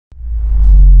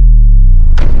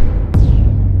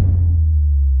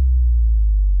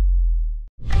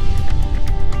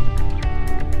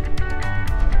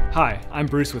Hi, I'm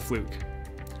Bruce with Fluke.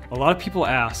 A lot of people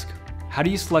ask, how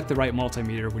do you select the right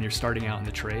multimeter when you're starting out in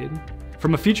the trade?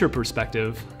 From a feature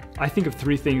perspective, I think of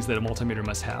three things that a multimeter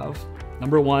must have.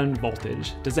 Number one,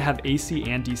 voltage. Does it have AC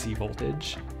and DC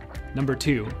voltage? Number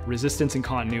two, resistance and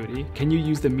continuity. Can you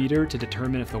use the meter to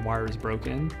determine if the wire is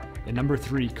broken? And number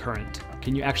three, current.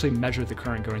 Can you actually measure the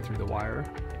current going through the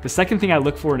wire? The second thing I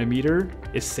look for in a meter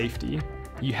is safety.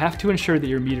 You have to ensure that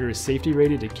your meter is safety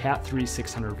rated to Cat 3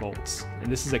 600 volts.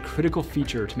 And this is a critical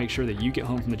feature to make sure that you get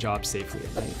home from the job safely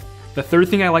at night. The third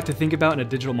thing I like to think about in a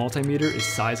digital multimeter is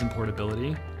size and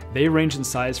portability. They range in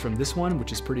size from this one,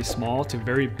 which is pretty small, to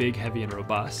very big, heavy, and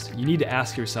robust. You need to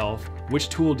ask yourself, which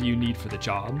tool do you need for the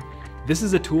job? This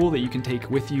is a tool that you can take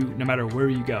with you no matter where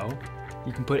you go.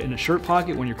 You can put it in a shirt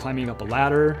pocket when you're climbing up a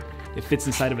ladder. It fits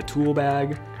inside of a tool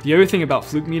bag. The other thing about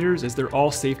Fluke meters is they're all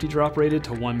safety drop rated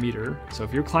to 1 meter. So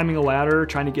if you're climbing a ladder,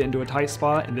 trying to get into a tight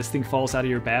spot, and this thing falls out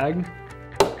of your bag,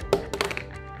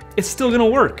 it's still gonna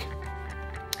work.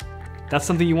 That's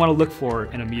something you wanna look for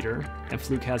in a meter, and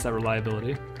Fluke has that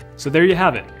reliability. So there you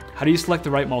have it. How do you select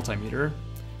the right multimeter?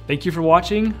 Thank you for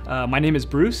watching. My name is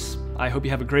Bruce. I hope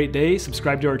you have a great day.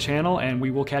 Subscribe to our channel, and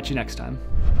we will catch you next time.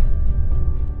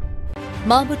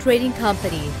 Marlbo Trading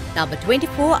Company, number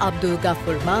 24 Abdul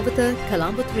Ghaffur Mawata,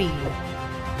 Colombo 3.